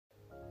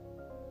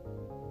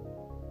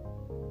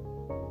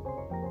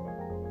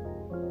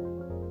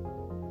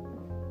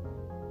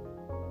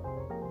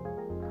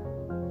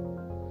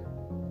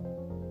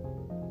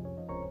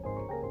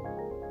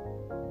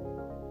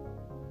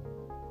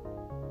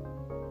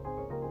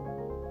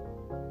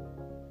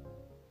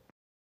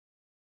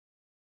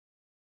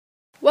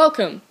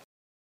Welcome!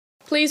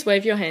 Please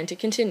wave your hand to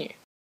continue.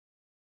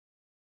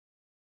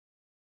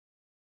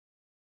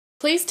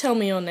 Please tell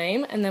me your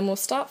name and then we'll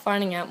start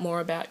finding out more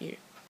about you.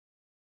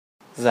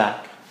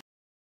 Zach.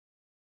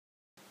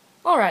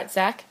 Alright,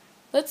 Zach,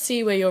 let's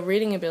see where your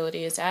reading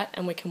ability is at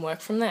and we can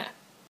work from there.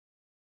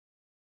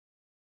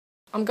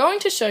 I'm going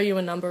to show you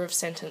a number of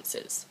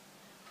sentences.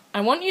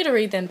 I want you to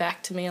read them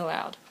back to me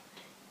aloud.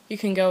 You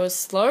can go as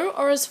slow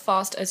or as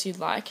fast as you'd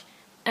like,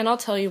 and I'll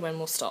tell you when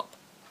we'll stop.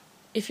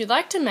 If you'd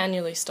like to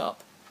manually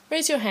stop,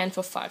 raise your hand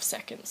for 5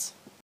 seconds.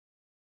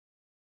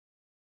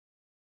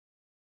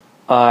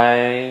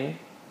 I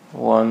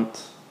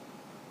want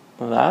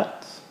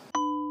that.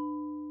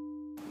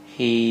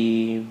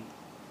 He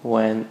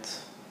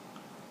went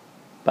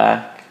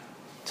back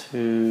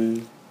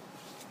to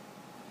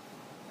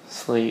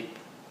sleep.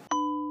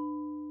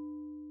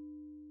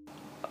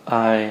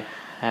 I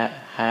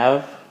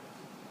have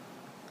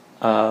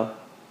a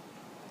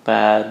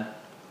bad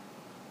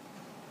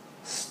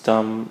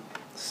stomach.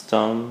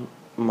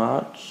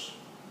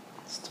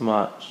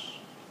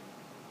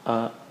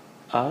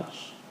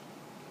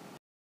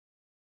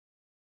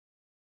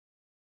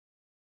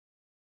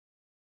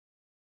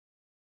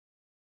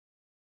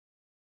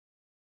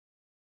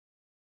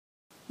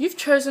 You've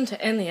chosen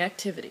to end the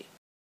activity.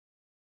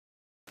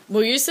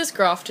 We'll use this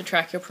graph to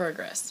track your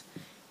progress.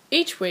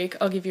 Each week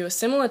I'll give you a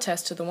similar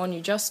test to the one you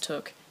just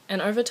took,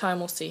 and over time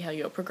we'll see how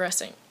you're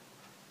progressing.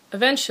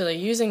 Eventually,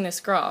 using this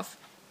graph,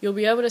 you'll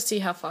be able to see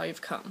how far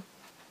you've come.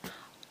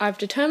 I've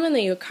determined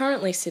that you're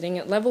currently sitting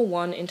at level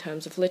 1 in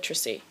terms of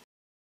literacy.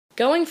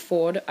 Going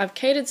forward, I've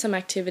catered some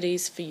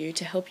activities for you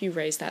to help you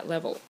raise that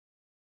level.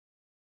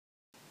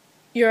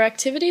 Your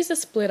activities are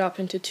split up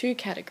into 2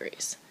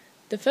 categories.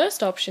 The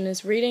first option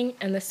is reading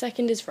and the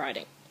second is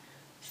writing.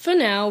 For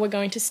now, we're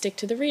going to stick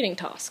to the reading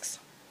tasks.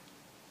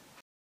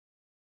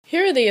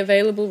 Here are the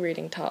available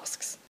reading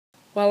tasks.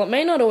 While it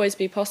may not always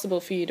be possible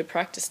for you to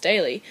practice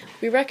daily,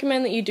 we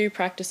recommend that you do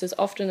practice as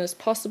often as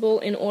possible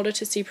in order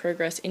to see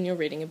progress in your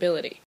reading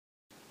ability.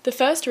 The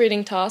first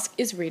reading task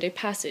is read a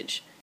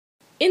passage.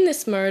 In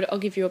this mode, I'll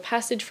give you a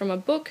passage from a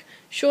book,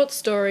 short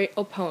story,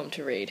 or poem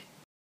to read.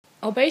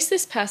 I'll base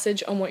this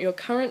passage on what your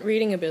current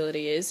reading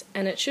ability is,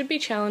 and it should be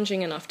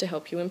challenging enough to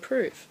help you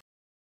improve.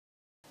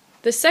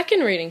 The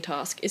second reading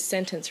task is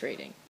sentence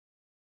reading.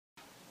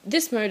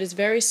 This mode is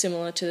very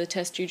similar to the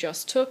test you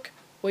just took,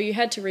 where you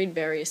had to read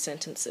various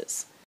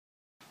sentences.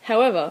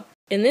 However,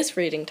 in this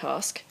reading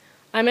task,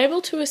 I'm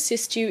able to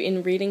assist you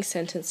in reading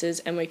sentences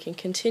and we can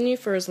continue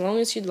for as long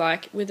as you'd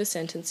like with the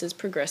sentences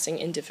progressing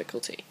in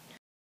difficulty.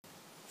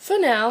 For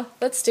now,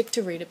 let's stick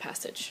to read a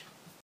passage.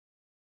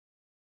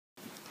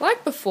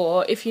 Like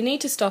before, if you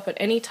need to stop at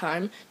any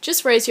time,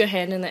 just raise your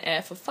hand in the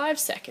air for 5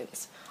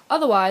 seconds.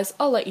 Otherwise,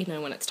 I'll let you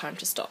know when it's time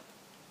to stop.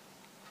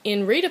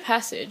 In read a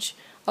passage,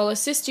 I'll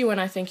assist you when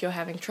I think you're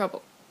having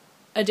trouble.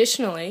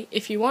 Additionally,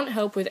 if you want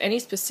help with any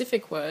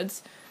specific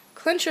words,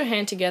 clench your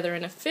hand together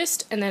in a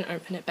fist and then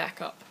open it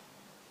back up.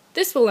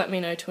 This will let me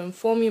know to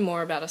inform you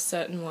more about a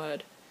certain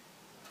word.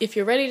 If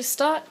you're ready to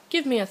start,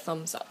 give me a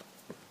thumbs up.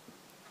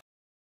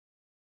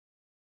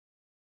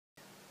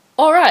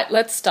 Alright,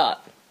 let's start.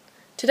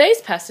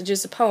 Today's passage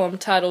is a poem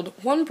titled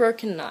One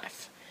Broken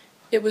Knife.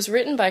 It was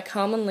written by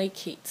Carmen Lee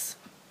Keats.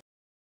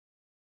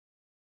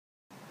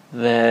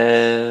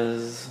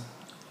 There's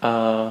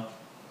a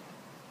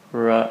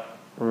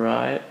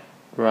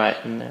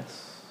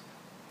rightness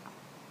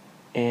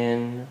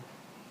in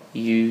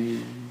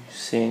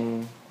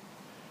using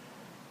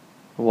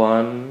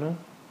one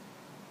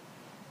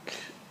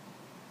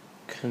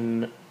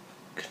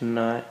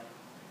knife.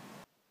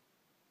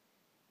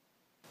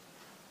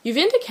 You've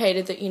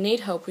indicated that you need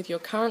help with your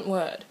current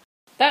word.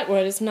 That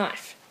word is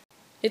knife.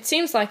 It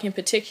seems like in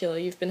particular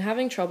you've been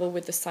having trouble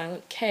with the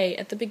silent K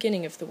at the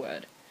beginning of the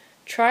word.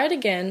 Try it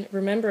again,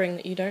 remembering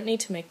that you don't need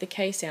to make the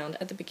K sound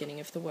at the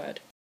beginning of the word.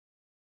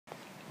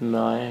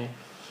 Knife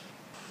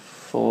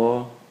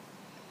for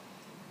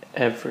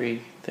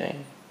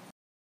everything.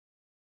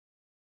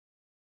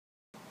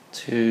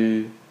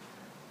 To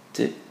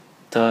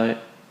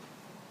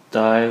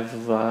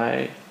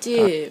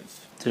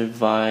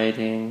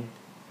dividing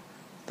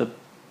the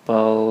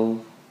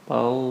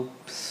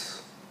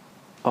bulbs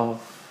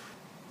of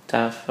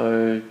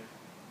daffodils.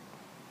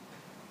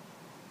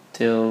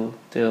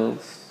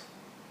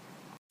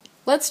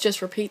 Let's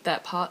just repeat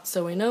that part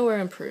so we know we're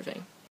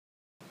improving.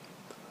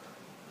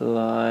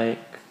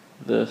 Like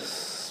the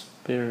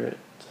spirit.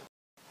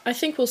 I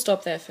think we'll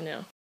stop there for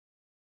now.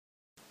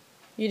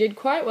 You did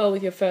quite well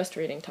with your first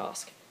reading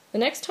task. The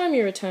next time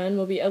you return,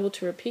 we'll be able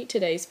to repeat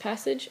today's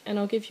passage and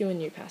I'll give you a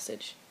new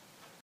passage.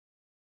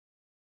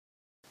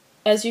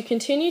 As you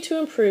continue to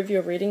improve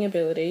your reading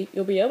ability,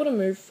 you'll be able to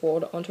move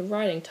forward onto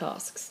writing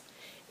tasks.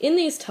 In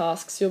these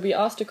tasks, you'll be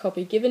asked to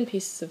copy given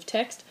pieces of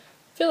text,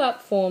 fill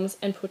out forms,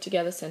 and put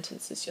together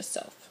sentences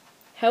yourself.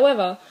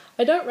 However,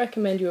 I don't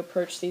recommend you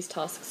approach these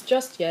tasks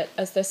just yet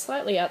as they're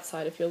slightly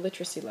outside of your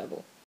literacy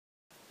level.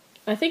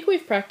 I think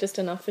we've practiced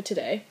enough for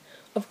today.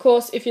 Of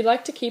course, if you'd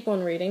like to keep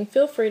on reading,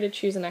 feel free to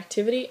choose an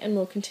activity and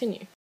we'll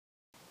continue.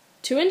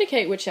 To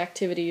indicate which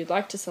activity you'd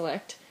like to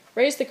select,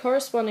 raise the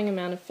corresponding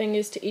amount of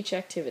fingers to each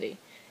activity.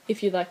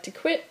 If you'd like to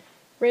quit,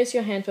 raise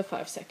your hand for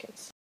 5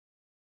 seconds.